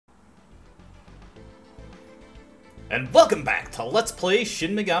And welcome back to Let's Play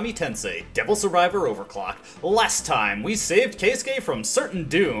Shin Megami Tensei, Devil Survivor Overclocked. Last time, we saved Keisuke from certain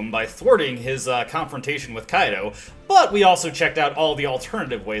doom by thwarting his confrontation with Kaido, but we also checked out all the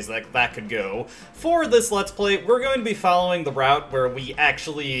alternative ways that could go. For this Let's Play, we're going to be following the route where we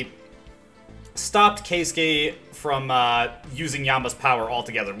actually stopped Keisuke from using Yama's power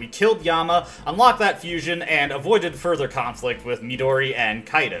altogether. We killed Yama, unlocked that fusion, and avoided further conflict with Midori and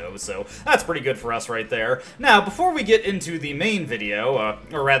Kaido, so that's pretty good for us right there. Now, before we get into the main video,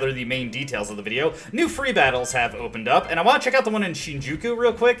 or rather the main details of the video, new free battles have opened up, and I want to check out the one in Shinjuku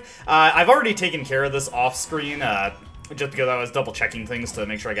real quick. I've already taken care of this off-screen, just because I was double-checking things to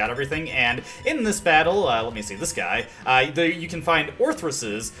make sure I got everything, and in this battle, let me see, this guy, you can find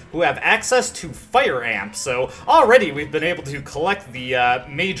Orthruses who have access to Fire Amp, so already we've been able to collect the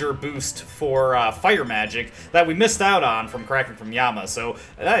major boost for fire magic that we missed out on from cracking from Yama, so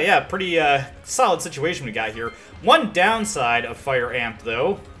yeah, pretty solid situation we got here. One downside of Fire Amp,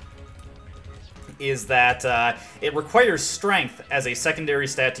 though, is that it requires strength as a secondary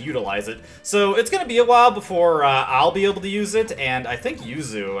stat to utilize it. So it's going to be a while before I'll be able to use it, and I think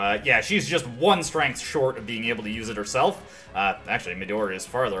Yuzu, yeah, she's just one strength short of being able to use it herself. Actually, Midori is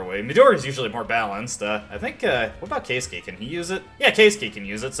farther away. Midori is usually more balanced. I think, what about Keisuke? Can he use it? Yeah, Keisuke can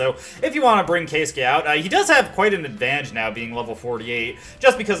use it, so if you want to bring Keisuke out, he does have quite an advantage now being level 48,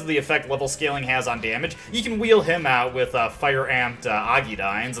 just because of the effect level scaling has on damage. You can wheel him out with fire-amped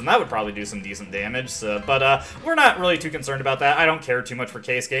Agidines, and that would probably do some decent damage. But we're not really too concerned about that. I don't care too much for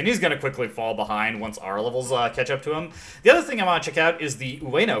Keisuke, and he's going to quickly fall behind once our levels catch up to him. The other thing I want to check out is the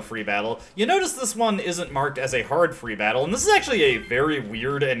Ueno free battle. You notice this one isn't marked as a hard free battle, and this is actually a very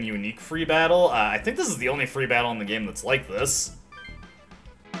weird and unique free battle. I think this is the only free battle in the game that's like this.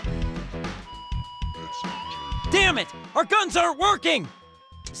 Damn it! Our guns aren't working!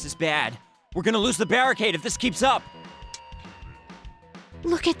 This is bad. We're gonna lose the barricade if this keeps up.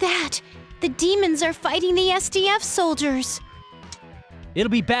 Look at that! The demons are fighting the SDF soldiers! It'll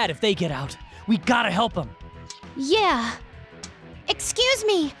be bad if they get out. We gotta help them. Yeah. Excuse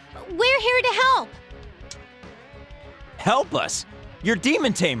me! We're here to help! Help us? You're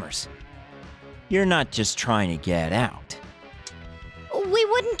demon tamers. You're not just trying to get out. We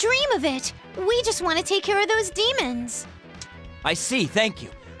wouldn't dream of it! We just want to take care of those demons! I see, thank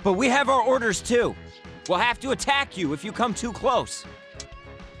you. But we have our orders too. We'll have to attack you if you come too close.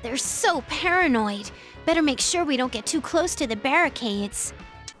 They're so paranoid. Better make sure we don't get too close to the barricades.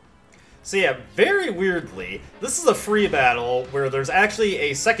 So yeah, very weirdly, this is a free battle where there's actually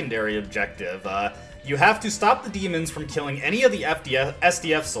a secondary objective. You have to stop the demons from killing any of the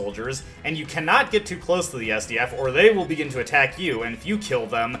SDF soldiers, and you cannot get too close to the SDF or they will begin to attack you, and if you kill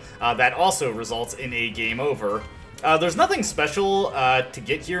them, that also results in a game over. There's nothing special to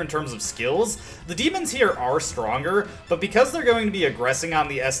get here in terms of skills. The demons here are stronger, but because they're going to be aggressing on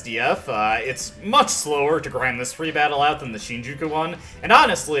the SDF, it's much slower to grind this free battle out than the Shinjuku one. And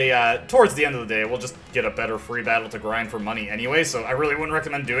honestly, towards the end of the day, we'll just get a better free battle to grind for money anyway, so I really wouldn't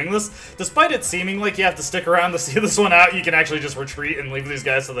recommend doing this. Despite it seeming like you have to stick around to see this one out, you can actually just retreat and leave these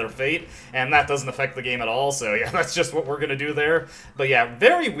guys to their fate, and that doesn't affect the game at all, so yeah, that's just what we're gonna do there. But yeah,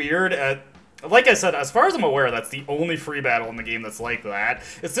 very weird. Like I said, as far as I'm aware, that's the only free battle in the game that's like that.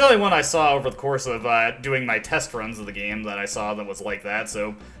 It's the only one I saw over the course of doing my test runs of the game that I saw that was like that,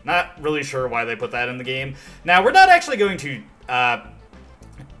 so not really sure why they put that in the game. Now, we're not actually going to,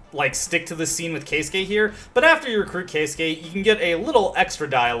 like, stick to the scene with Keisuke here, but after you recruit Keisuke, you can get a little extra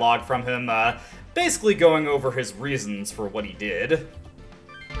dialogue from him, basically going over his reasons for what he did.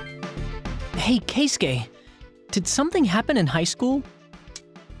 Hey, Keisuke, did something happen in high school?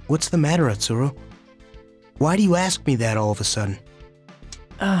 What's the matter, Atsuro? Why do you ask me that all of a sudden?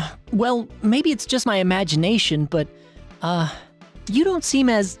 Well, maybe it's just my imagination, but, you don't seem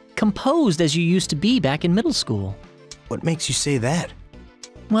as composed as you used to be back in middle school. What makes you say that?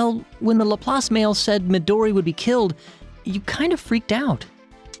 Well, when the Laplace mail said Midori would be killed, you kind of freaked out.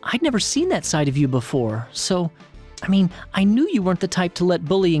 I'd never seen that side of you before, so, I mean, I knew you weren't the type to let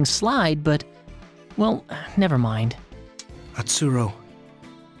bullying slide, but, well, never mind. Atsuro,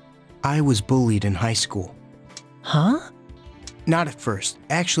 I was bullied in high school. Huh? Not at first.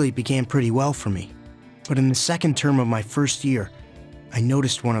 Actually, it began pretty well for me. But in the second term of my first year, I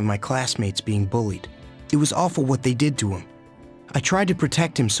noticed one of my classmates being bullied. It was awful what they did to him. I tried to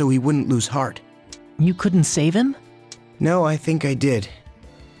protect him so he wouldn't lose heart. You couldn't save him? No, I think I did.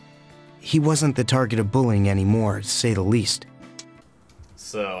 He wasn't the target of bullying anymore, to say the least.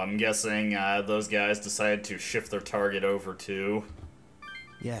 So, I'm guessing those guys decided to shift their target over to...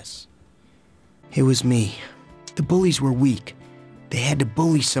 Yes. It was me. The bullies were weak. They had to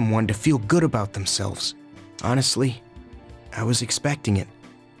bully someone to feel good about themselves. Honestly, I was expecting it.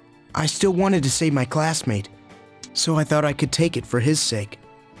 I still wanted to save my classmate, so I thought I could take it for his sake.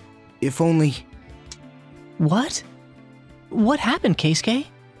 If only... What? What happened, Keisuke?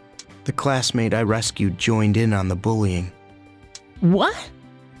 The classmate I rescued joined in on the bullying. What?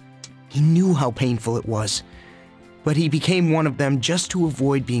 He knew how painful it was, but he became one of them just to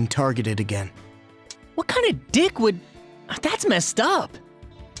avoid being targeted again. What kind of dick would... That's messed up.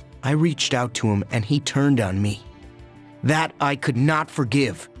 I reached out to him and he turned on me. That I could not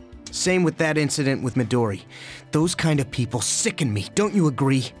forgive. Same with that incident with Midori. Those kind of people sicken me, don't you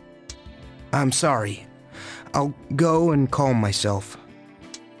agree? I'm sorry. I'll go and calm myself.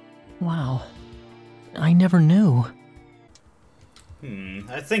 Wow. I never knew.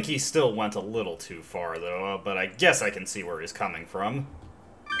 I think he still went a little too far, though, but I guess I can see where he's coming from.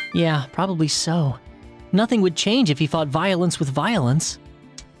 Yeah, probably so. Nothing would change if he fought violence with violence.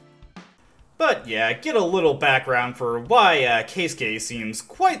 But yeah, get a little background for why Keisuke seems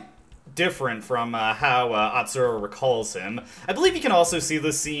quite different from how Atsuro recalls him. I believe you can also see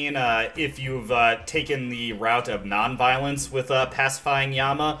this scene if you've taken the route of non-violence with pacifying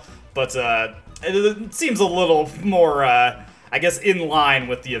Yama, but it seems a little more, I guess, in line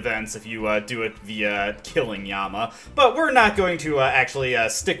with the events if you do it via killing Yama. But we're not going to actually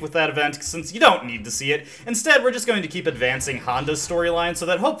stick with that event since you don't need to see it. Instead, we're just going to keep advancing Honda's storyline so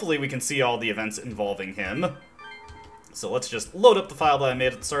that hopefully we can see all the events involving him. So let's just load up the file that I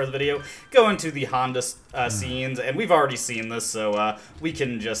made at the start of the video, go into the Honda scenes, and we've already seen this, so we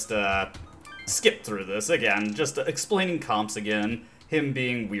can just skip through this again, just explaining comps again, him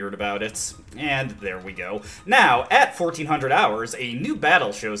being weird about it, and there we go. Now, at 1400 hours, a new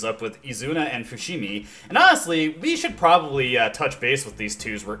battle shows up with Izuna and Fushimi, and honestly, we should probably touch base with these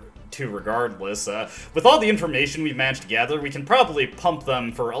two regardless. With all the information we've managed to gather, we can probably pump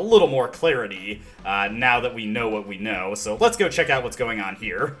them for a little more clarity now that we know what we know, so let's go check out what's going on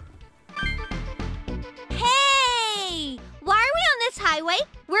here. Hey! Why are we on this highway?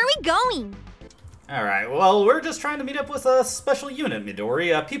 Where are we going? Alright, well, we're just trying to meet up with a special unit,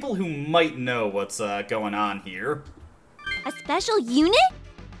 Midori. People who might know what's going on here. A special unit?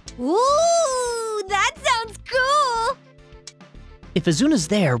 Ooh, that sounds cool! If Izuna's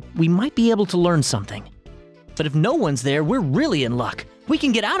there, we might be able to learn something. But if no one's there, we're really in luck. We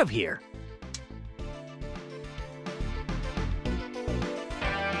can get out of here.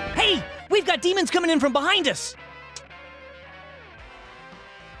 Hey! We've got demons coming in from behind us!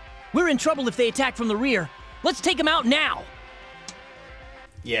 We're in trouble if they attack from the rear. Let's take them out now!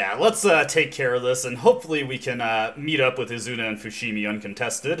 Yeah, let's take care of this, and hopefully we can meet up with Izuna and Fushimi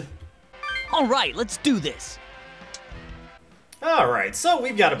uncontested. Alright, let's do this! Alright, so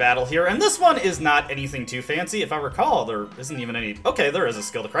we've got a battle here, and this one is not anything too fancy. If I recall, there isn't even any... Okay, there is a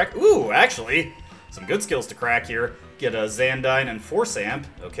skill to crack. Ooh, actually, some good skills to crack here. Get a Xandine and Force Amp.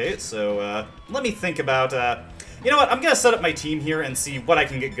 Okay, so let me think about... You know what, I'm gonna set up my team here and see what I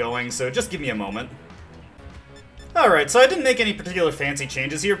can get going, so just give me a moment. Alright, so I didn't make any particular fancy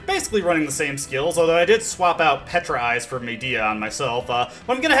changes here, basically running the same skills, although I did swap out Petra Eyes for Medea on myself. What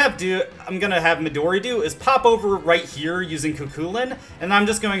I'm gonna have Midori do is pop over right here using Kukulin, and I'm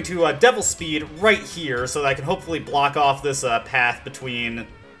just going to Devil Speed right here so that I can hopefully block off this path between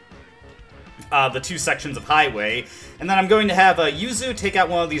the two sections of highway. And then I'm going to have Yuzu take out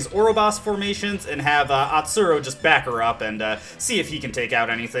one of these Ouroboros formations and have Atsuro just back her up and see if he can take out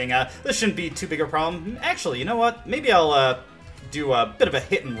anything. This shouldn't be too big a problem. Actually, you know what? Maybe I'll do a bit of a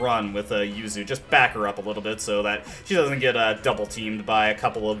hit and run with Yuzu. Just back her up a little bit so that she doesn't get double teamed by a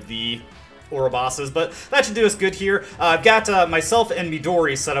couple of the Ouroboros. But that should do us good here. I've got myself and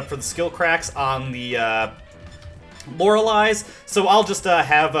Midori set up for the skill cracks on the Loreleis, so I'll just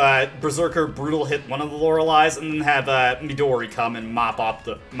have Berserker Brutal hit one of the Loreleis, and then have Midori come and mop up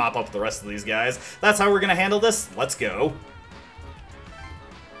the rest of these guys. That's how we're gonna handle this. Let's go.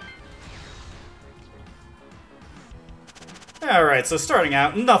 Alright, so starting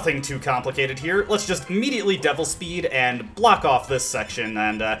out, nothing too complicated here. Let's just immediately Devil Speed and block off this section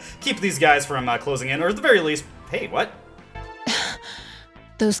and keep these guys from closing in, or at the very least... Hey, what?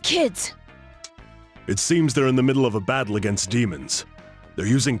 Those kids. It seems they're in the middle of a battle against demons. They're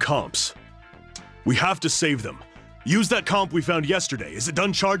using comps. We have to save them. Use that comp we found yesterday. Is it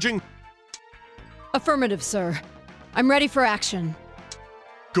done charging? Affirmative, sir. I'm ready for action.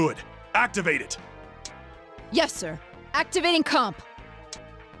 Good. Activate it. Yes, sir. Activating comp.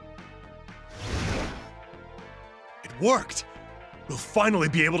 It worked. We'll finally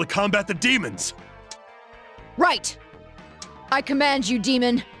be able to combat the demons. Right. I command you,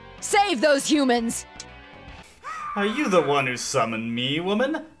 demon. Save those humans! Are you the one who summoned me,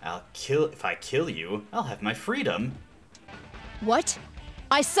 woman? If I kill you, I'll have my freedom. What?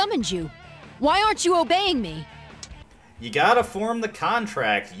 I summoned you. Why aren't you obeying me? You gotta form the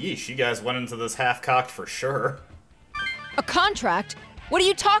contract. Yeesh, you guys went into this half-cocked for sure. A contract? What are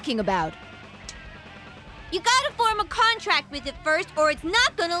you talking about? You gotta form a contract with it first, or it's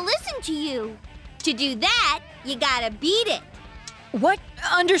not gonna listen to you. To do that, you gotta beat it. What?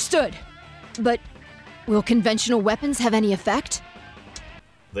 Understood. But will conventional weapons have any effect?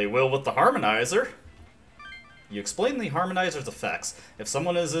 They will with the harmonizer. You explain the harmonizer's effects. If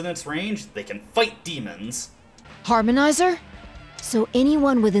someone is in its range, they can fight demons. Harmonizer? So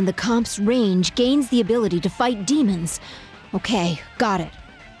anyone within the comp's range gains the ability to fight demons. Okay, got it.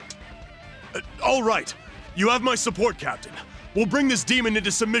 All right. You have my support, Captain. We'll bring this demon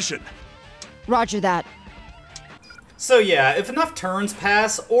into submission. Roger that. So yeah, if enough turns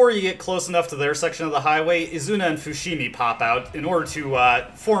pass, or you get close enough to their section of the highway, Izuna and Fushimi pop out in order to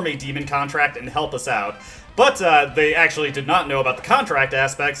form a demon contract and help us out. But they actually did not know about the contract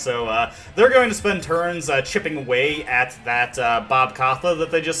aspect, so they're going to spend turns chipping away at that Bob Katha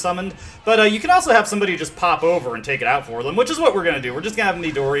that they just summoned. But you can also have somebody just pop over and take it out for them, which is what we're going to do. We're just going to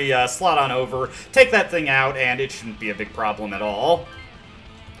have Midori slot on over, take that thing out, and it shouldn't be a big problem at all.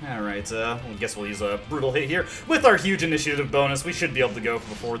 Alright, I guess we'll use a brutal hit here. With our huge initiative bonus, we should be able to go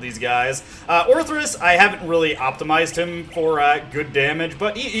before these guys. Orthrus, I haven't really optimized him for good damage,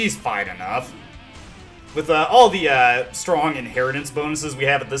 but he's fine enough. With all the strong inheritance bonuses we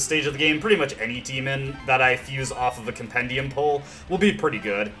have at this stage of the game, pretty much any demon that I fuse off of a compendium pull will be pretty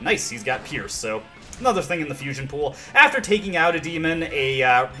good. Nice, he's got Pierce, so another thing in the fusion pool. After taking out a demon,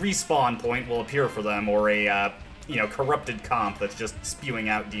 a respawn point will appear for them, or a corrupted comp that's just spewing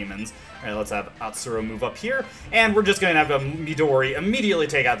out demons. Alright, let's have Atsuro move up here, and we're just going to have Midori immediately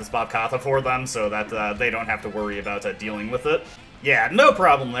take out this Bob Katha for them so that they don't have to worry about dealing with it. Yeah, no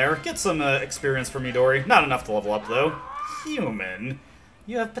problem there. Get some experience for Midori. Not enough to level up, though. Human,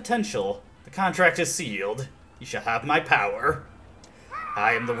 you have potential. The contract is sealed. You shall have my power.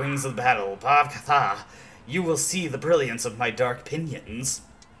 I am the wings of battle, Bob Katha. You will see the brilliance of my dark pinions.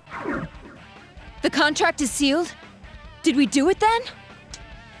 The contract is sealed? Did we do it then?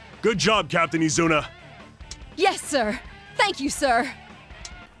 Good job, Captain Izuna. Yes, sir. Thank you, sir.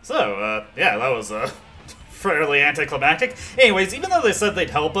 So, yeah, that was, fairly anticlimactic. Anyways, even though they said they'd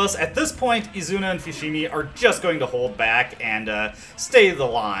help us, at this point, Izuna and Fushimi are just going to hold back and stay the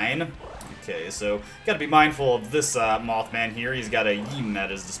line. Okay, so gotta be mindful of this Mothman here. He's got a Yim at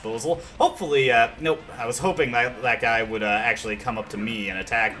his disposal. Hopefully, nope, I was hoping that guy would actually come up to me and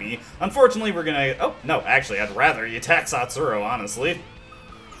attack me. Unfortunately, we're gonna... Oh, no, actually, I'd rather he attacks Atsuro, honestly.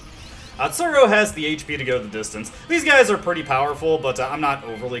 Atsuro has the HP to go the distance. These guys are pretty powerful, but I'm not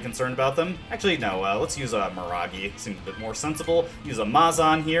overly concerned about them. Actually, no, let's use Miragi. Seems a bit more sensible. Use a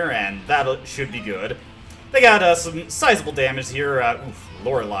Mazan here, and that should be good. They got some sizable damage here. Oof,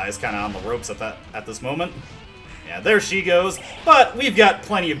 Lorelei is kind of on the ropes at this moment. Yeah, there she goes. But we've got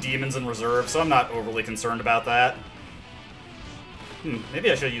plenty of demons in reserve, so I'm not overly concerned about that. Maybe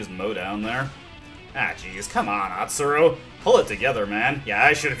I should have used Modown there. Ah, jeez, come on, Atsuro. Pull it together, man. Yeah,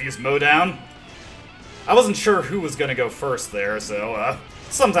 I should have used Modown. I wasn't sure who was going to go first there, so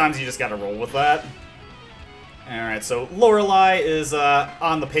sometimes you just gotta roll with that. Alright, so Lorelei is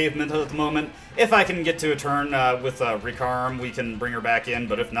on the pavement at the moment. If I can get to a turn with Recarm, we can bring her back in,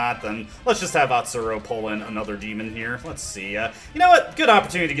 but if not, then let's just have Atsuro pull in another demon here. Let's see. You know what? Good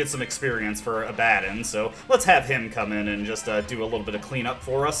opportunity to get some experience for Abaddon, so let's have him come in and just do a little bit of cleanup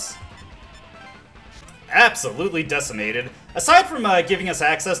for us. Absolutely decimated. Aside from giving us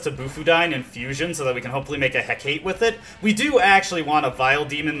access to Bufudine and Fusion so that we can hopefully make a Hecate with it, we do actually want a Vile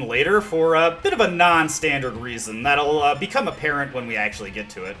Demon later for a bit of a non-standard reason that'll become apparent when we actually get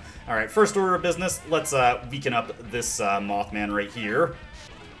to it. Alright, first order of business, let's weaken up this Mothman right here.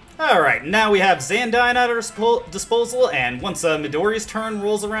 Alright, now we have Zandine at our disposal, and once Midori's turn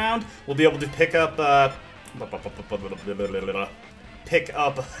rolls around, we'll be able to pick up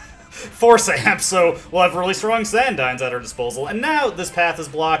Force Amp, so we'll have really strong Zandines at our disposal. And now this path is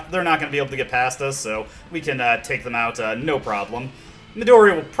blocked, they're not going to be able to get past us, so we can take them out no problem.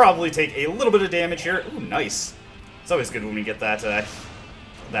 Midori will probably take a little bit of damage here. Ooh, nice. It's always good when we get that,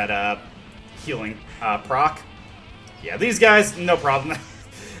 healing proc. Yeah, these guys, no problem.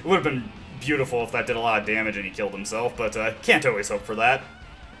 It would have been beautiful if that did a lot of damage and he killed himself, but can't always hope for that.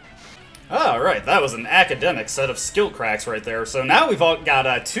 Alright, that was an academic set of skill cracks right there. So now we've all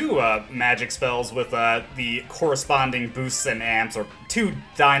got two magic spells with the corresponding boosts and amps, or two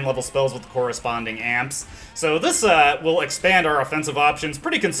Dyne level spells with the corresponding amps. So this will expand our offensive options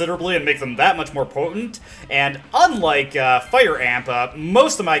pretty considerably and make them that much more potent. And unlike Fire Amp,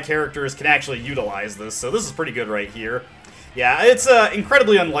 most of my characters can actually utilize this, so this is pretty good right here. Yeah, it's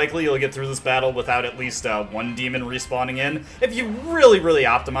incredibly unlikely you'll get through this battle without at least one demon respawning in. If you really, really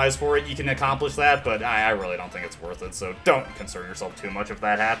optimize for it, you can accomplish that, but I really don't think it's worth it, so don't concern yourself too much if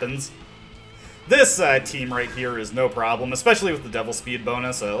that happens. This team right here is no problem, especially with the Devil Speed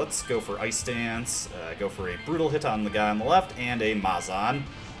bonus. Let's go for Ice Dance, go for a Brutal Hit on the guy on the left, and a Mazan.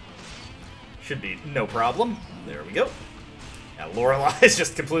 Should be no problem. There we go. Yeah, Lorelei is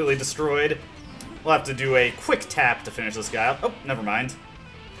just completely destroyed. We'll have to do a quick tap to finish this guy up. Oh, never mind.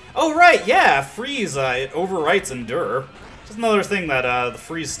 Oh, right, yeah, Freeze, it overwrites Endure. Just another thing that the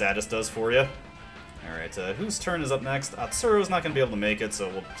Freeze status does for you. Alright, whose turn is up next? Atsuro's not going to be able to make it, so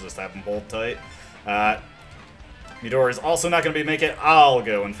we'll just have him hold tight. Midori's also not going to be make it. I'll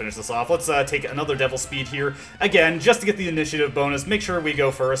go and finish this off. Let's take another Devil Speed here. Again, just to get the initiative bonus, make sure we go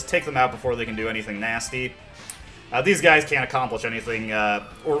first, take them out before they can do anything nasty. These guys can't accomplish anything,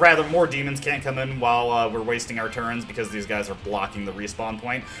 or rather, more demons can't come in while we're wasting our turns because these guys are blocking the respawn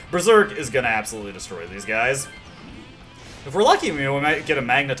point. Berserk is going to absolutely destroy these guys. If we're lucky, we might get a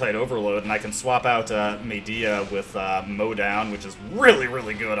Magnetite Overload, and I can swap out Medea with Mowdown, which is really,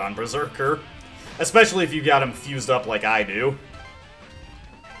 really good on Berserker. Especially if you got him fused up like I do.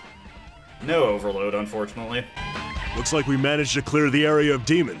 No Overload, unfortunately. Looks like we managed to clear the area of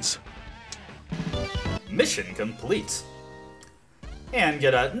demons. Mission complete. And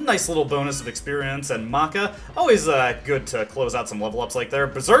get a nice little bonus of experience and Maka. Always good to close out some level ups like there.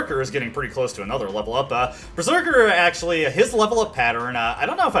 Berserker is getting pretty close to another level up. Berserker, actually, his level up pattern, I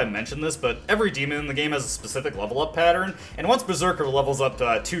don't know if I mentioned this, but every demon in the game has a specific level up pattern. And once Berserker levels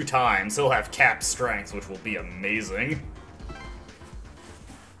up 2 times, he'll have capped strength, which will be amazing.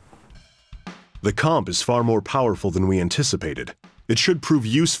 The comp is far more powerful than we anticipated. It should prove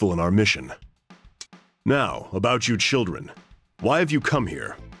useful in our mission. Now, about you children. Why have you come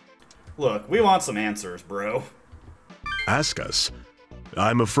here? Look, we want some answers, bro. Ask us.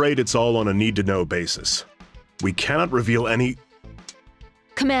 I'm afraid it's all on a need-to-know basis. We cannot reveal any...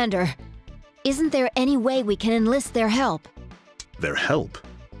 Commander, isn't there any way we can enlist their help? Their help?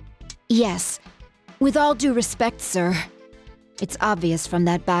 Yes. With all due respect, sir. It's obvious from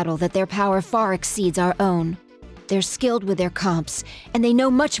that battle that their power far exceeds our own. They're skilled with their comps, and they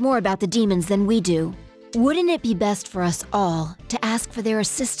know much more about the demons than we do. Wouldn't it be best for us all to ask for their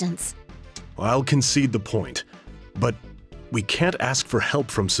assistance? I'll concede the point, but we can't ask for help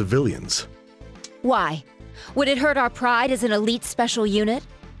from civilians. Why? Would it hurt our pride as an elite special unit?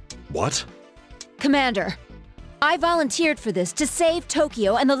 What? Commander, I volunteered for this to save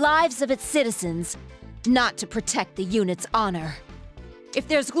Tokyo and the lives of its citizens, not to protect the unit's honor. If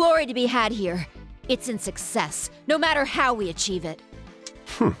there's glory to be had here, it's in success, no matter how we achieve it.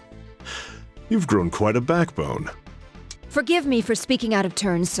 You've grown quite a backbone. Forgive me for speaking out of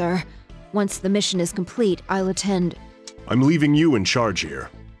turn, sir. Once the mission is complete, I'll attend. I'm leaving you in charge here.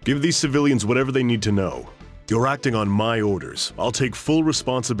 Give these civilians whatever they need to know. You're acting on my orders. I'll take full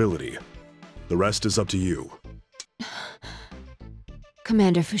responsibility. The rest is up to you.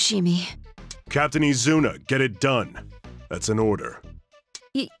 Commander Fushimi. Captain Izuna, get it done. That's an order.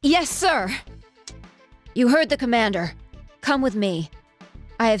 Yes, sir! You heard the commander. Come with me.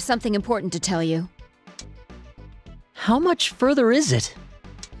 I have something important to tell you. How much further is it?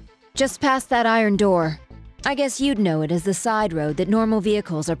 Just past that iron door. I guess you'd know it as the side road that normal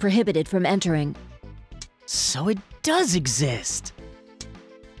vehicles are prohibited from entering. So it does exist.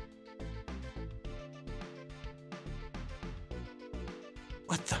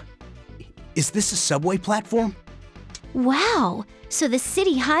 What the? Is this a subway platform? Wow, so the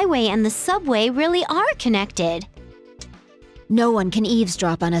city highway and the subway really are connected. No one can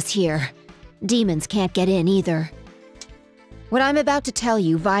eavesdrop on us here. Demons can't get in either. What I'm about to tell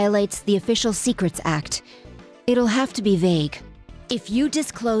you violates the Official Secrets Act. It'll have to be vague. If you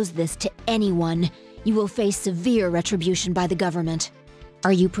disclose this to anyone, you will face severe retribution by the government.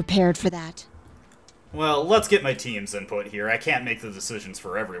 Are you prepared for that? Well, let's get my team's input here. I can't make the decisions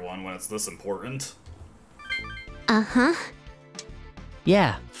for everyone when it's this important. Uh-huh.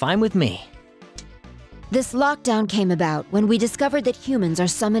 Yeah, fine with me. This lockdown came about when we discovered that humans are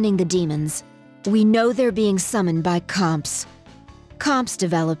summoning the demons. We know they're being summoned by comps. Comps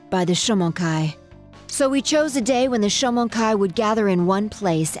developed by the Shomonkai. So we chose a day when the Shomonkai would gather in one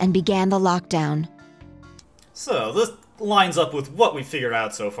place and began the lockdown. So, this lines up with what we figured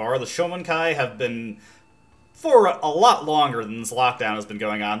out so far. The Shomonkai have been, for a lot longer than this lockdown has been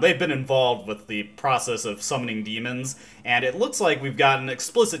going on, they've been involved with the process of summoning demons, and it looks like we've gotten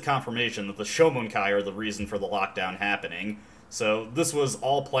explicit confirmation that the Shomonkai are the reason for the lockdown happening. So this was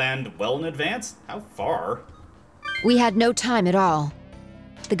all planned well in advance? How far? We had no time at all.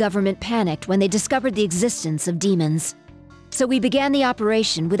 The government panicked when they discovered the existence of demons. So we began the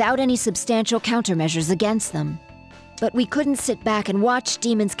operation without any substantial countermeasures against them. But we couldn't sit back and watch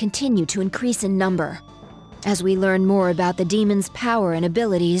demons continue to increase in number. As we learned more about the demons' power and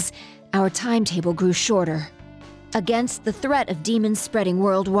abilities, our timetable grew shorter. Against the threat of demons spreading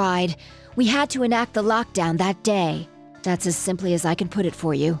worldwide, we had to enact the lockdown that day. That's as simply as I can put it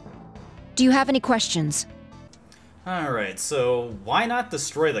for you. Do you have any questions? Alright, so why not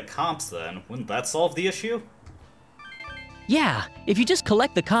destroy the comps then? Wouldn't that solve the issue? Yeah, if you just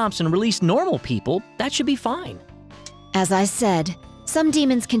collect the comps and release normal people, that should be fine. As I said, some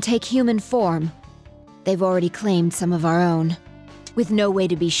demons can take human form. They've already claimed some of our own. With no way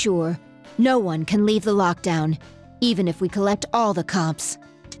to be sure, no one can leave the lockdown, even if we collect all the comps.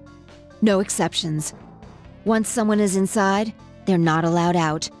 No exceptions. Once someone is inside, they're not allowed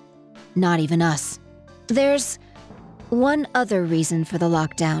out. Not even us. There's one other reason for the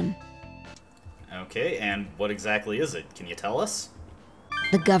lockdown. Okay, and what exactly is it? Can you tell us?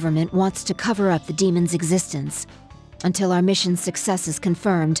 The government wants to cover up the demon's existence. Until our mission's success is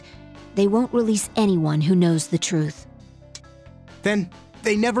confirmed, they won't release anyone who knows the truth. Then,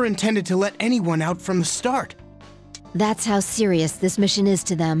 they never intended to let anyone out from the start. That's how serious this mission is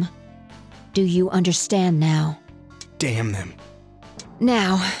to them. Do you understand now? Damn them.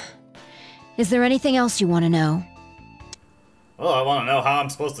 Now, is there anything else you want to know? Well, I want to know how I'm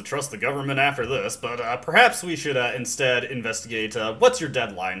supposed to trust the government after this, but perhaps we should instead investigate what's your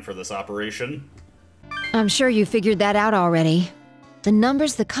deadline for this operation? I'm sure you figured that out already. The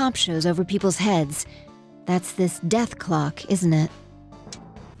numbers the comp shows over people's heads. That's this death clock, isn't it?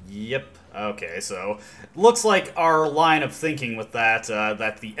 Yep. Okay, so looks like our line of thinking with that,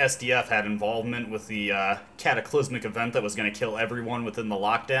 that the SDF had involvement with the cataclysmic event that was going to kill everyone within the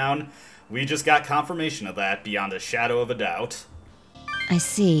lockdown. We just got confirmation of that beyond a shadow of a doubt. I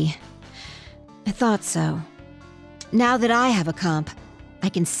see. I thought so. Now that I have a comp, I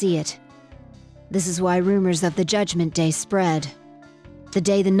can see it. This is why rumors of the Judgment Day spread. The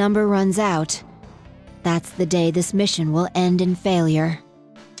day the number runs out, that's the day this mission will end in failure.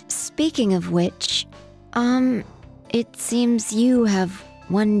 Speaking of which, it seems you have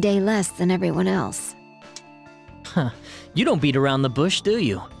one day less than everyone else. Huh. You don't beat around the bush, do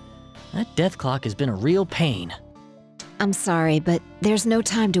you? That death clock has been a real pain. I'm sorry, but there's no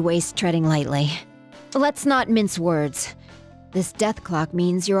time to waste treading lightly. Let's not mince words. This death clock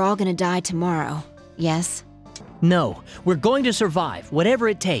means you're all gonna die tomorrow, yes? No, we're going to survive, whatever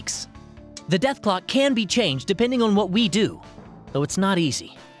it takes. The death clock can be changed depending on what we do, though it's not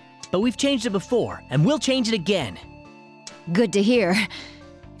easy. But we've changed it before, and we'll change it again. Good to hear.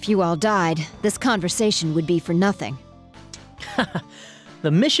 If you all died, this conversation would be for nothing.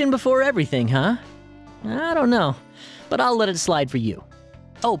 The mission before everything, huh? I don't know, but I'll let it slide for you.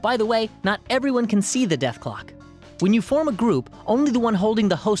 Oh, by the way, not everyone can see the death clock. When you form a group, only the one holding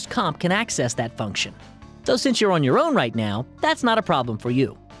the host comp can access that function. Though since you're on your own right now, that's not a problem for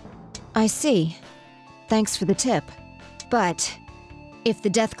you. I see. Thanks for the tip. But if the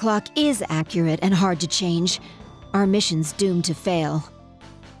death clock is accurate and hard to change, our mission's doomed to fail.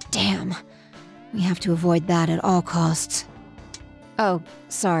 Damn. We have to avoid that at all costs. Oh,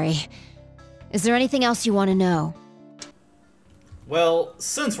 sorry. Is there anything else you want to know? Well,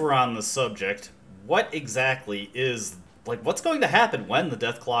 since we're on the subject, what exactly is, what's going to happen when the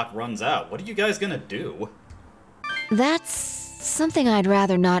death clock runs out? What are you guys gonna do? That's something I'd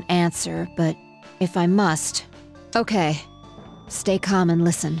rather not answer, but if I must. Okay. Stay calm and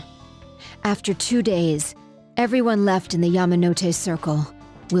listen. After 2 days, everyone left in the Yamanote Circle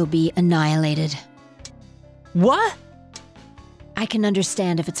will be annihilated. What? I can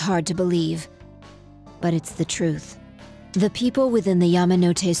understand if it's hard to believe, but it's the truth. The people within the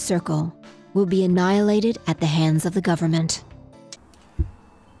Yamanote Circle will be annihilated at the hands of the government.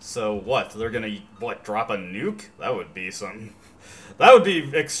 So what? They're gonna, drop a nuke? That would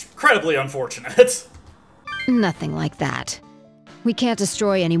be incredibly unfortunate. Nothing like that. We can't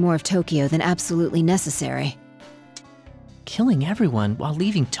destroy any more of Tokyo than absolutely necessary. Killing everyone while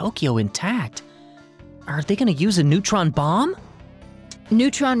leaving Tokyo intact? Are they gonna use a neutron bomb?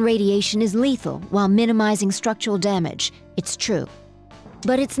 Neutron radiation is lethal while minimizing structural damage, it's true.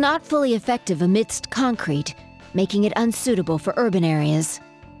 But it's not fully effective amidst concrete, making it unsuitable for urban areas.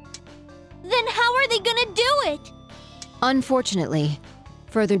 Then how are they gonna do it? Unfortunately,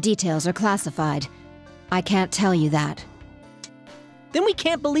 further details are classified. I can't tell you that. Then we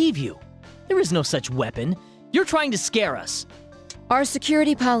can't believe you. There is no such weapon. You're trying to scare us. Our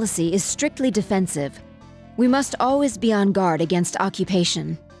security policy is strictly defensive. We must always be on guard against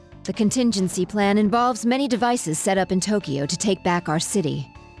occupation. The contingency plan involves many devices set up in Tokyo to take back our city.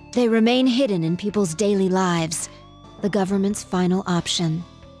 They remain hidden in people's daily lives. The government's final option.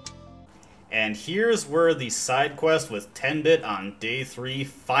 And here's where the side quest with 10-bit on day 3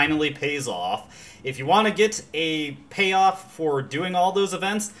 finally pays off. If you want to get a payoff for doing all those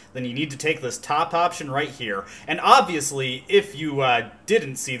events, then you need to take this top option right here. And obviously, if you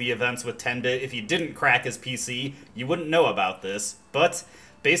didn't see the events with 10-bit, if you didn't crack his PC, you wouldn't know about this. But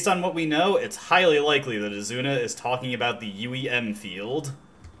based on what we know, it's highly likely that Izuna is talking about the UEM field.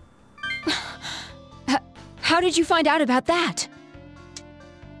 How did you find out about that?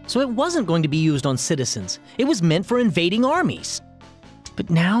 So it wasn't going to be used on citizens. It was meant for invading armies. But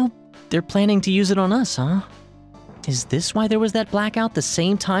now, they're planning to use it on us, huh? Is this why there was that blackout the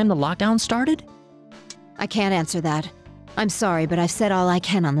same time the lockdown started? I can't answer that. I'm sorry, but I've said all I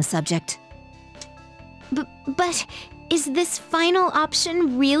can on the subject. But is this final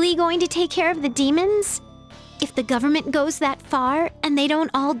option really going to take care of the demons? If the government goes that far and they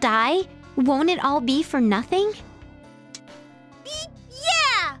don't all die, won't it all be for nothing?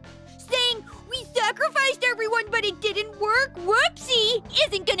 Yeah! Saying we sacrificed everyone but it didn't work, whoopsie,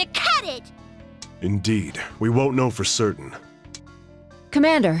 isn't gonna cut it! Indeed, we won't know for certain.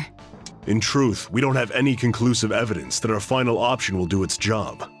 Commander. In truth, we don't have any conclusive evidence that our final option will do its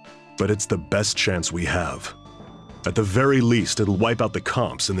job. But it's the best chance we have. At the very least, it'll wipe out the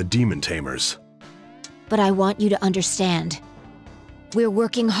comps and the demon tamers. But I want you to understand. We're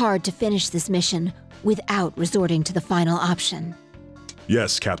working hard to finish this mission without resorting to the final option.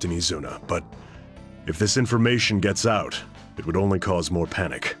 Yes, Captain Izuna, but if this information gets out, it would only cause more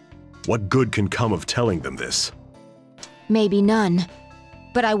panic. What good can come of telling them this? Maybe none,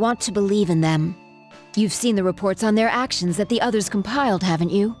 but I want to believe in them. You've seen the reports on their actions that the others compiled, haven't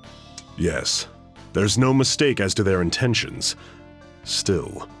you? Yes. There's no mistake as to their intentions.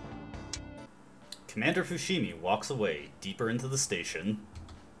 Still. Commander Fushimi walks away, deeper into the station.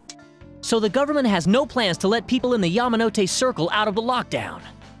 So the government has no plans to let people in the Yamanote Circle out of the lockdown.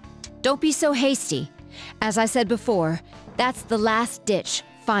 Don't be so hasty. As I said before, that's the last-ditch,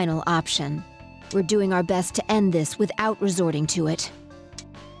 final option. We're doing our best to end this without resorting to it.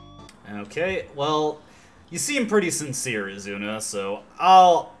 Okay, well, you seem pretty sincere, Izuna, so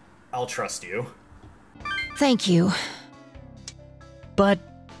I'll trust you. Thank you. But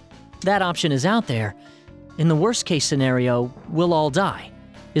that option is out there. In the worst-case scenario, we'll all die.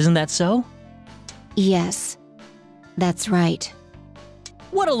 Isn't that so? Yes, that's right.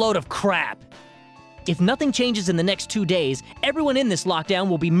 What a load of crap! If nothing changes in the next 2 days, everyone in this lockdown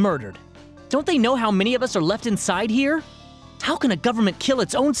will be murdered. Don't they know how many of us are left inside here? How can a government kill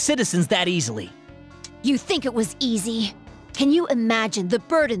its own citizens that easily? You think it was easy? Can you imagine the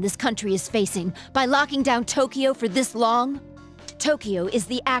burden this country is facing by locking down Tokyo for this long? Tokyo is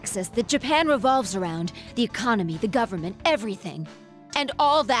the axis that Japan revolves around, the economy, the government, everything. And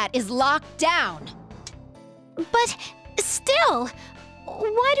all that is locked down. But still,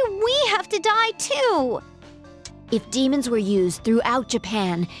 why do we have to die too? If demons were used throughout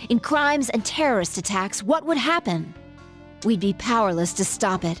Japan in crimes and terrorist attacks, what would happen? We'd be powerless to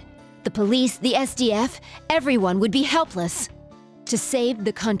stop it. The police, the SDF, everyone would be helpless. To save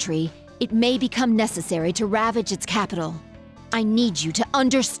the country, it may become necessary to ravage its capital. I need you to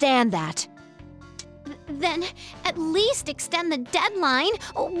understand that. Then at least extend the deadline.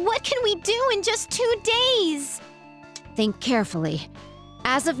 What can we do in just 2 days? Think carefully.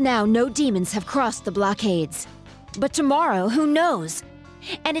 As of now, no demons have crossed the blockades. But tomorrow, who knows?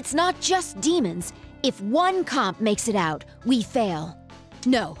 And it's not just demons. If one comp makes it out, we fail.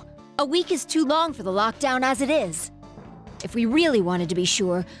 No, a week is too long for the lockdown as it is. If we really wanted to be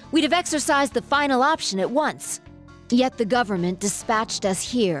sure, we'd have exercised the final option at once. Yet the government dispatched us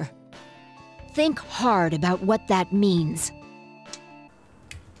here. Think hard about what that means.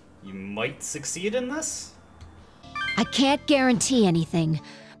 You might succeed in this? I can't guarantee anything,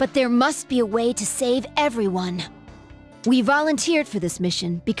 but there must be a way to save everyone. We volunteered for this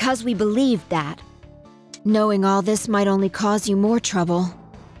mission because we believed that. Knowing all this might only cause you more trouble,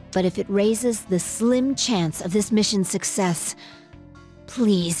 but if it raises the slim chance of this mission's success,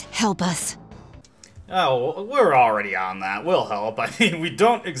 please help us. Oh, we're already on that. We'll help. I mean, we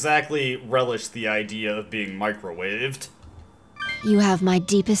don't exactly relish the idea of being microwaved. You have my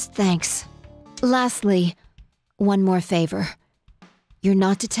deepest thanks. Lastly, one more favor. You're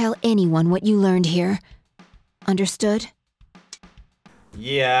not to tell anyone what you learned here. Understood?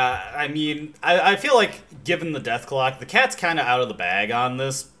 Yeah, I mean, I feel like, given the death clock, the cat's kind of out of the bag on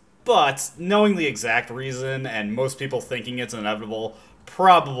this, but knowing the exact reason and most people thinking it's inevitable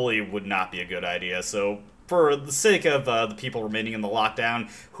probably would not be a good idea, so for the sake of the people remaining in the lockdown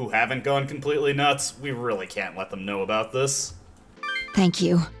who haven't gone completely nuts, we really can't let them know about this. Thank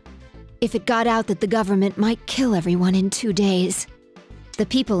you. If it got out that the government might kill everyone in 2 days, the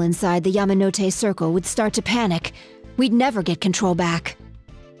people inside the Yamanote Circle would start to panic. We'd never get control back.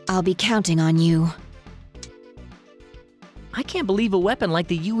 I'll be counting on you. I can't believe a weapon like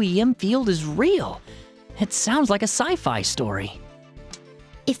the UEM field is real. It sounds like a sci-fi story.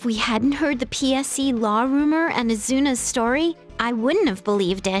 If we hadn't heard the PSC law rumor and Azuna's story, I wouldn't have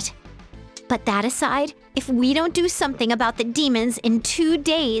believed it. But that aside, if we don't do something about the demons in 2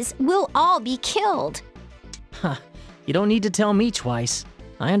 days, we'll all be killed. Huh. You don't need to tell me twice.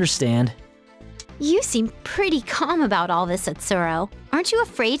 I understand. You seem pretty calm about all this, Atsuro. Aren't you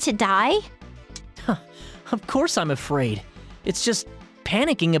afraid to die? Huh. Of course I'm afraid. It's just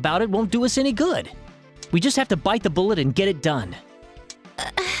panicking about it won't do us any good. We just have to bite the bullet and get it done.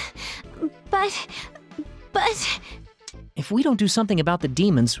 But... If we don't do something about the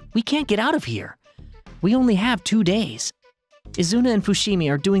demons, we can't get out of here. We only have 2 days. Izuna and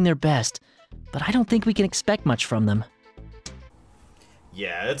Fushimi are doing their best, but I don't think we can expect much from them.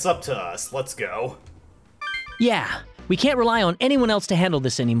 Yeah, it's up to us. Let's go. Yeah, we can't rely on anyone else to handle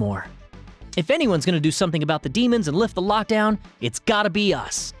this anymore. If anyone's gonna do something about the demons and lift the lockdown, it's gotta be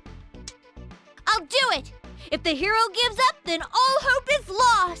us. I'll do it! If the hero gives up, then all hope is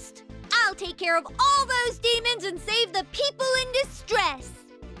lost! I'll take care of all those demons and save the people in distress!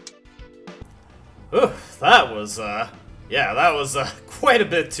 Oof, that was, quite a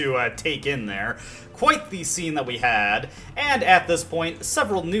bit to take in there. Quite the scene that we had, and at this point,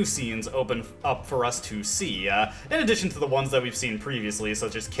 several new scenes open up for us to see, in addition to the ones that we've seen previously,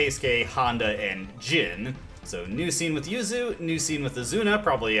 such as Keisuke, Honda, and Jin. So, new scene with Yuzu, new scene with Izuna,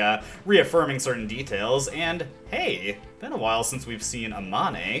 probably reaffirming certain details, and hey, been a while since we've seen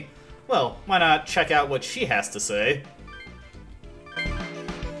Amane. Well, why not check out what she has to say?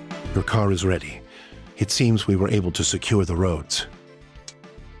 Your car is ready. It seems we were able to secure the roads.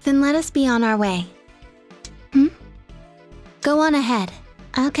 Then let us be on our way. Go on ahead.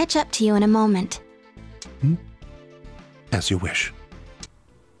 I'll catch up to you in a moment. As you wish.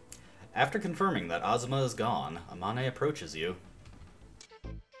 After confirming that Azuma is gone, Amane approaches you.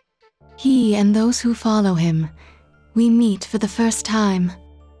 He and those who follow him, we meet for the first time.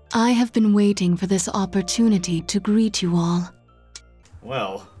 I have been waiting for this opportunity to greet you all.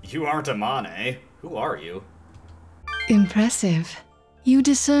 Well, you aren't Amane. Who are you? Impressive. You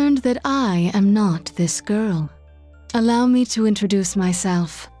discerned that I am not this girl. Allow me to introduce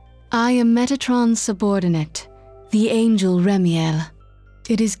myself. I am Metatron's subordinate, the Angel Remiel.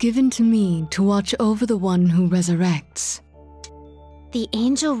 It is given to me to watch over the one who resurrects. The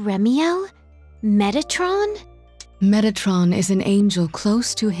Angel Remiel? Metatron? Metatron is an angel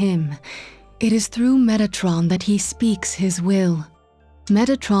close to him. It is through Metatron that he speaks his will.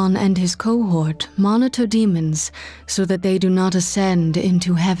 Metatron and his cohort monitor demons so that they do not ascend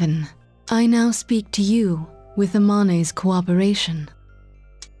into heaven. I now speak to you with Amane's cooperation.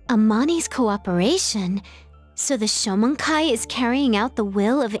 Amane's cooperation? So the Shomonkai is carrying out the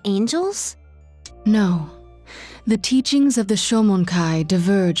will of angels? No. The teachings of the Shomonkai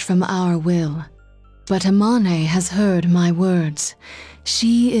diverge from our will. But Amane has heard my words.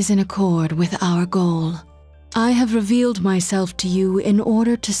 She is in accord with our goal. I have revealed myself to you in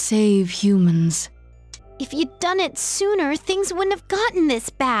order to save humans. If you'd done it sooner, things wouldn't have gotten this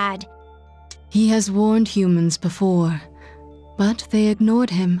bad. He has warned humans before, but they ignored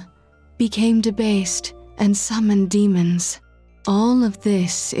him, became debased, and summoned demons. All of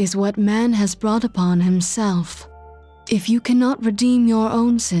this is what man has brought upon himself. If you cannot redeem your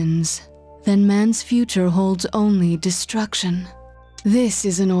own sins, then man's future holds only destruction. This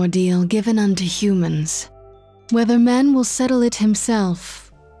is an ordeal given unto humans. Whether man will settle it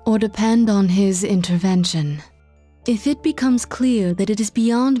himself, or depend on his intervention. If it becomes clear that it is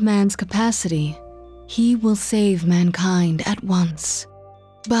beyond man's capacity, he will save mankind at once.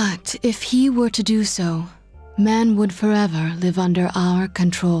 But if he were to do so, man would forever live under our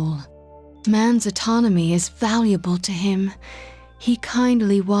control. Man's autonomy is valuable to him. He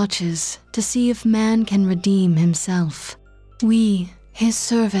kindly watches to see if man can redeem himself. We, his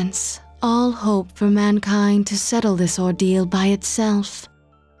servants, all hope for mankind to settle this ordeal by itself.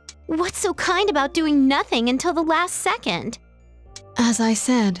 What's so kind about doing nothing until the last second? As I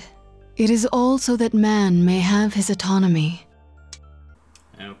said, it is all so that man may have his autonomy.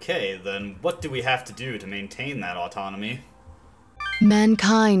 Okay, then what do we have to do to maintain that autonomy?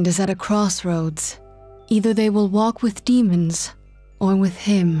 Mankind is at a crossroads. Either they will walk with demons, or with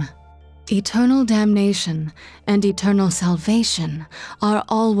him. Eternal damnation and eternal salvation are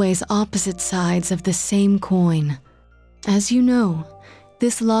always opposite sides of the same coin. As you know,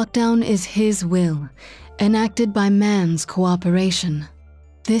 this lockdown is his will, enacted by man's cooperation.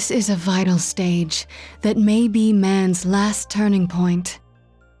 This is a vital stage that may be man's last turning point.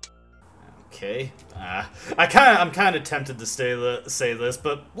 Okay. I'm kind of tempted to say this,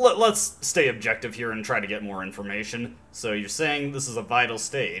 but let's stay objective here and try to get more information. So you're saying this is a vital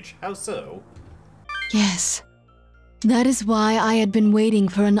stage. How so? Yes. That is why I had been waiting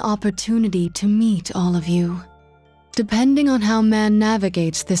for an opportunity to meet all of you. Depending on how man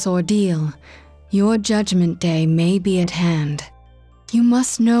navigates this ordeal, your judgment day may be at hand. You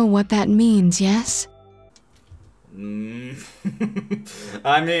must know what that means, yes?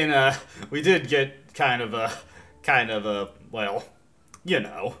 I mean, we did get kind of a, well, you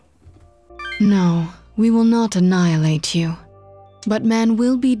know. No, we will not annihilate you. But man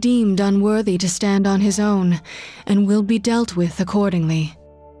will be deemed unworthy to stand on his own, and will be dealt with accordingly.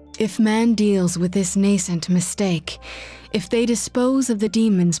 If man deals with this nascent mistake, if they dispose of the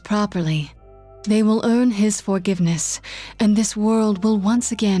demons properly, they will earn his forgiveness, and this world will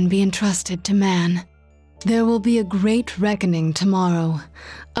once again be entrusted to man. There will be a great reckoning tomorrow.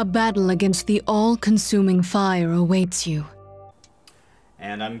 A battle against the all-consuming fire awaits you.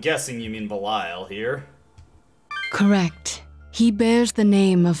 And I'm guessing you mean Belial here. Correct. He bears the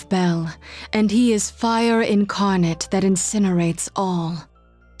name of Bel, and he is fire incarnate that incinerates all.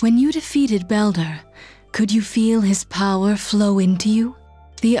 When you defeated Belder, could you feel his power flow into you?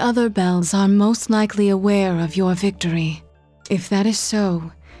 The other Bels are most likely aware of your victory. If that is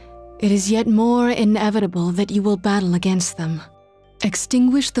so, it is yet more inevitable that you will battle against them.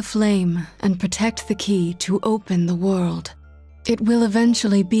 Extinguish the flame and protect the key to open the world. It will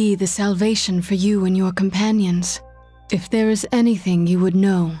eventually be the salvation for you and your companions. If there is anything you would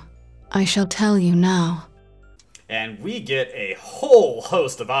know, I shall tell you now. And we get a whole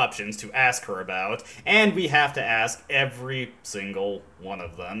host of options to ask her about, and we have to ask every single one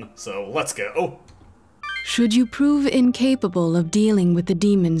of them. So let's go. Should you prove incapable of dealing with the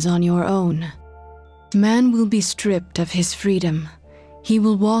demons on your own, man will be stripped of his freedom. He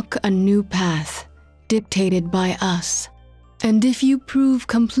will walk a new path, dictated by us. And if you prove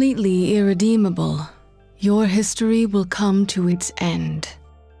completely irredeemable, your history will come to its end.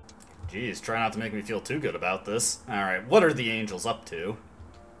 Geez, try not to make me feel too good about this. Alright, what are the angels up to?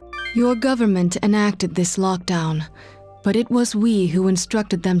 Your government enacted this lockdown, but it was we who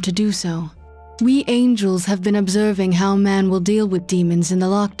instructed them to do so. We angels have been observing how man will deal with demons in the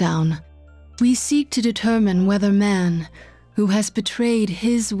lockdown. We seek to determine whether man, who has betrayed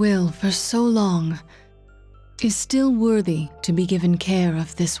his will for so long, is still worthy to be given care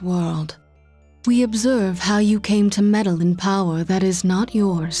of this world. We observe how you came to meddle in power that is not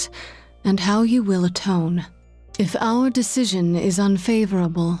yours, and how you will atone. If our decision is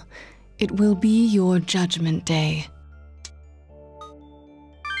unfavorable, it will be your judgment day.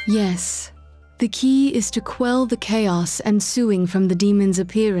 Yes, the key is to quell the chaos ensuing from the demons'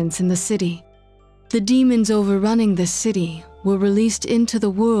 appearance in the city. The demons overrunning this city were released into the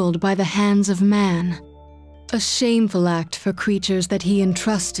world by the hands of man. A shameful act for creatures that he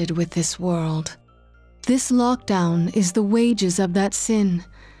entrusted with this world. This lockdown is the wages of that sin,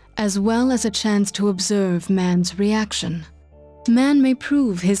 as well as a chance to observe man's reaction. Man may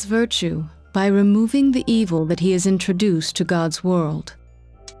prove his virtue by removing the evil that he has introduced to God's world.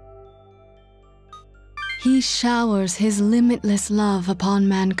 He showers his limitless love upon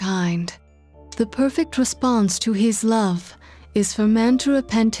mankind. The perfect response to his love is for man to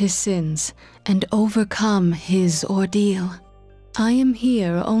repent his sins and overcome his ordeal. I am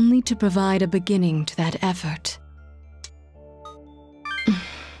here only to provide a beginning to that effort.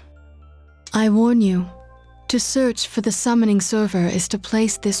 I warn you, to search for the summoning server is to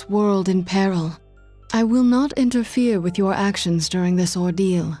place this world in peril. I will not interfere with your actions during this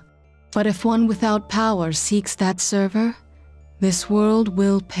ordeal, but if one without power seeks that server, this world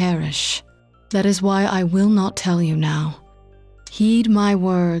will perish. That is why I will not tell you now. Heed my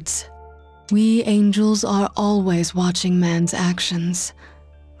words. We angels are always watching man's actions.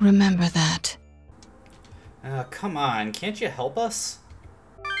 Remember that. Come on, can't you help us?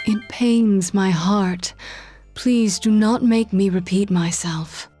 It pains my heart. Please do not make me repeat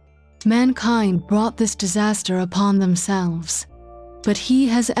myself. Mankind brought this disaster upon themselves, but he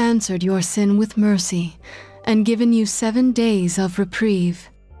has answered your sin with mercy and given you 7 days of reprieve.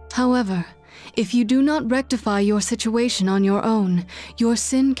 However, If you do not rectify your situation on your own, your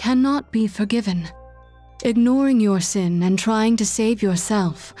sin cannot be forgiven. Ignoring your sin and trying to save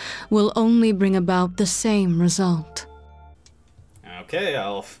yourself will only bring about the same result. Okay,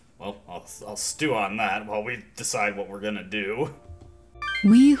 I'll stew on that while we decide what we're gonna do.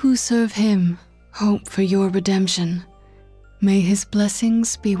 We who serve him hope for your redemption. May his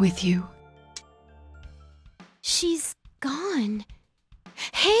blessings be with you. She's gone.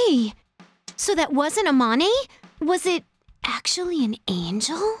 Hey! So that wasn't Amane? Was it actually an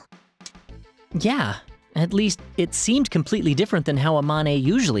angel? Yeah, at least it seemed completely different than how Amane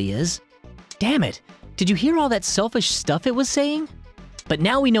usually is. Damn it, did you hear all that selfish stuff it was saying? But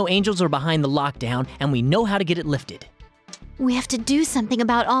now we know angels are behind the lockdown, and we know how to get it lifted. We have to do something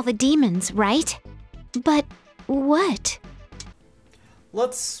about all the demons, right? But what?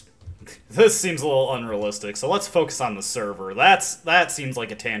 This seems a little unrealistic, so let's focus on the server. That seems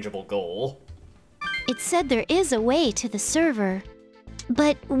like a tangible goal. It said there is a way to the server.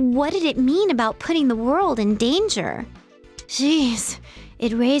 But what did it mean about putting the world in danger? Jeez,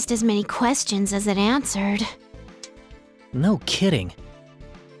 it raised as many questions as it answered. No kidding.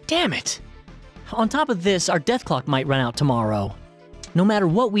 Damn it! On top of this, our death clock might run out tomorrow. No matter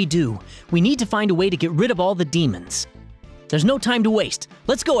what we do, we need to find a way to get rid of all the demons. There's no time to waste.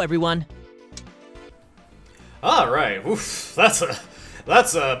 Let's go, everyone! Alright, oof, that's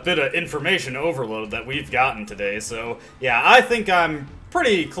a bit of information overload that we've gotten today, so yeah, I think I'm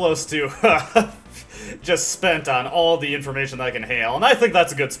pretty close to just spent on all the information that I can hail, and I think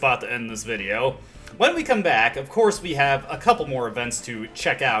that's a good spot to end this video. When we come back, of course, we have a couple more events to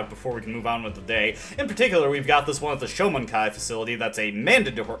check out before we can move on with the day. In particular, we've got this one at the Shomonkai facility that's a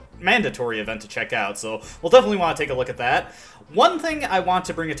mandatory event to check out, so we'll definitely want to take a look at that. One thing I want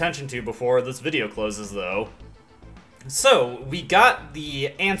to bring attention to before this video closes, though. So, we got the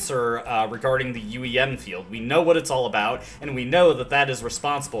answer regarding the UEM field. We know what it's all about, and we know that that is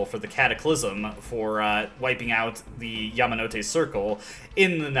responsible for the cataclysm for wiping out the Yamanote Circle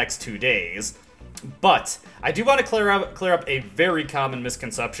in the next 2 days. But I do want to clear up a very common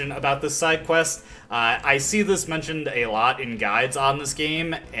misconception about this side quest. I see this mentioned a lot in guides on this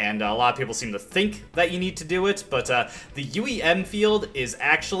game, and a lot of people seem to think that you need to do it, but the UEM field is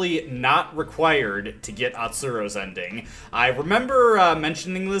actually not required to get Atsuro's ending. I remember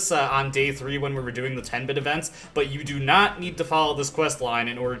mentioning this on day 3 when we were doing the 10-bit events, but you do not need to follow this quest line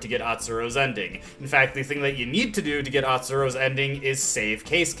in order to get Atsuro's ending. In fact, the thing that you need to do to get Atsuro's ending is save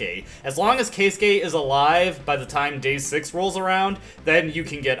Keisuke. As long as Keisuke is alive by the time day 6 rolls around, then you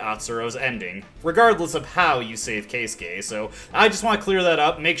can get Atsuro's ending, regardless of how you save Keisuke. So I just want to clear that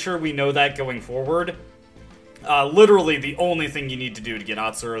up, make sure we know that going forward. Literally the only thing you need to do to get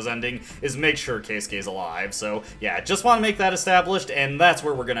Atsuro's ending is make sure Keisuke's alive. So yeah, just want to make that established, and that's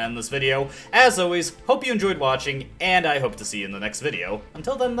where we're going to end this video. As always, hope you enjoyed watching, and I hope to see you in the next video.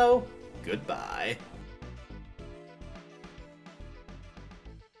 Until then though, goodbye.